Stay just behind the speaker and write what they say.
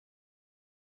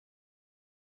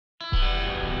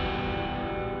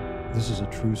This is a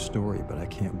true story, but I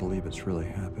can't believe it's really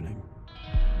happening.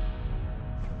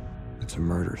 It's a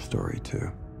murder story,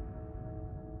 too.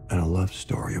 And a love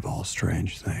story of all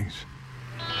strange things.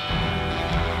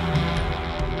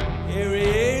 Here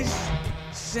he is,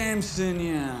 Samson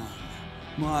Young,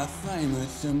 my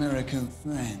famous American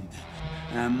friend,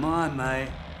 and my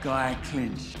mate, Guy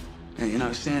Clinch. Yeah, you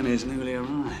know, Sam is newly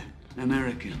arrived,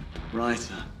 American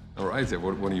writer. A writer?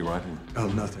 What are you writing? Oh,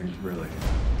 nothing, really.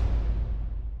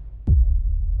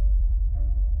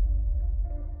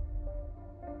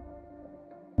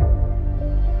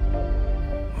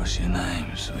 What's your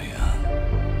name, sweetheart?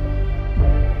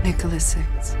 Nicola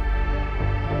Six.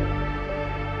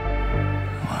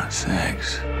 What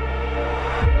sex?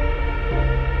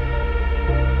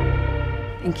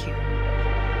 Thank you.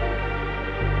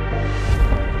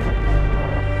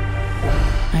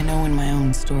 I know when my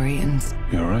own story ends.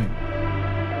 You're right.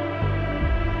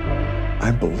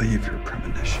 I believe your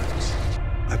premonitions.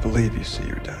 I believe you see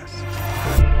your death.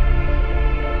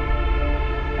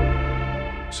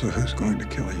 So who's going to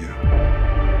kill you?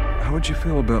 How would you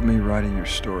feel about me writing your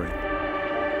story?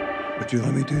 Would you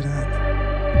let me do that?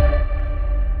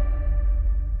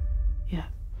 Yeah.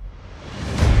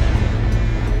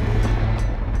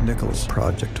 Nicola's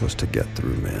project was to get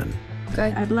through men,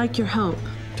 Guy, I'd like your help.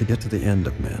 to get to the end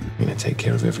of men. I'm gonna take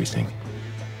care of everything.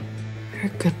 You're a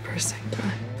good person,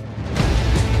 Guy.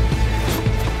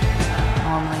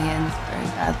 Normally ends very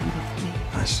badly with me.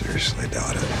 I seriously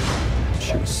doubt it.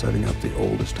 She was setting up the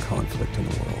oldest conflict in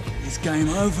the world. It's game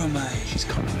over, mate. She's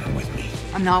coming in with me.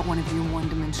 I'm not one of your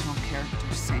one-dimensional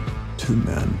characters, Sam. 2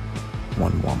 men,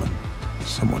 1 woman.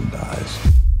 Someone dies.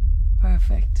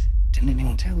 Perfect. Didn't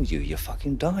anyone tell you you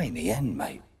fucking die in the end,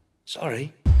 mate?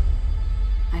 Sorry.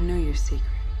 I know your secret.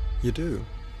 You do?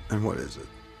 And what is it?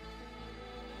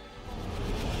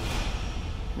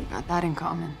 We got that in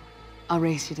common. I'll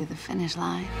race you to the finish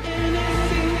line.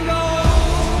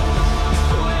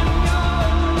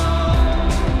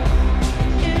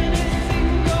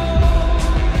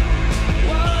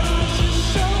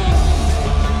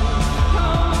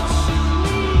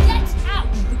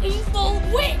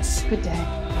 Good day.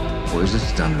 What is the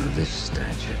standard of this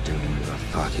stature doing with a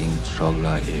fucking frog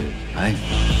like you, eh?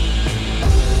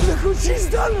 Look what she's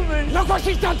done to me! Look what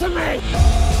she's done to me!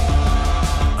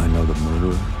 I know the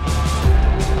murderer.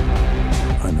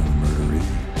 I know the murderee.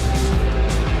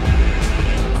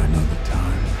 I know the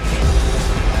time.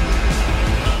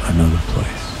 I know the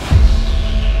place.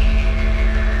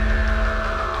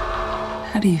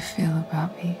 How do you feel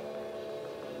about me?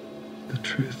 The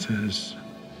truth is,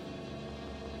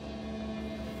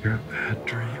 you're a bad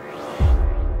dream.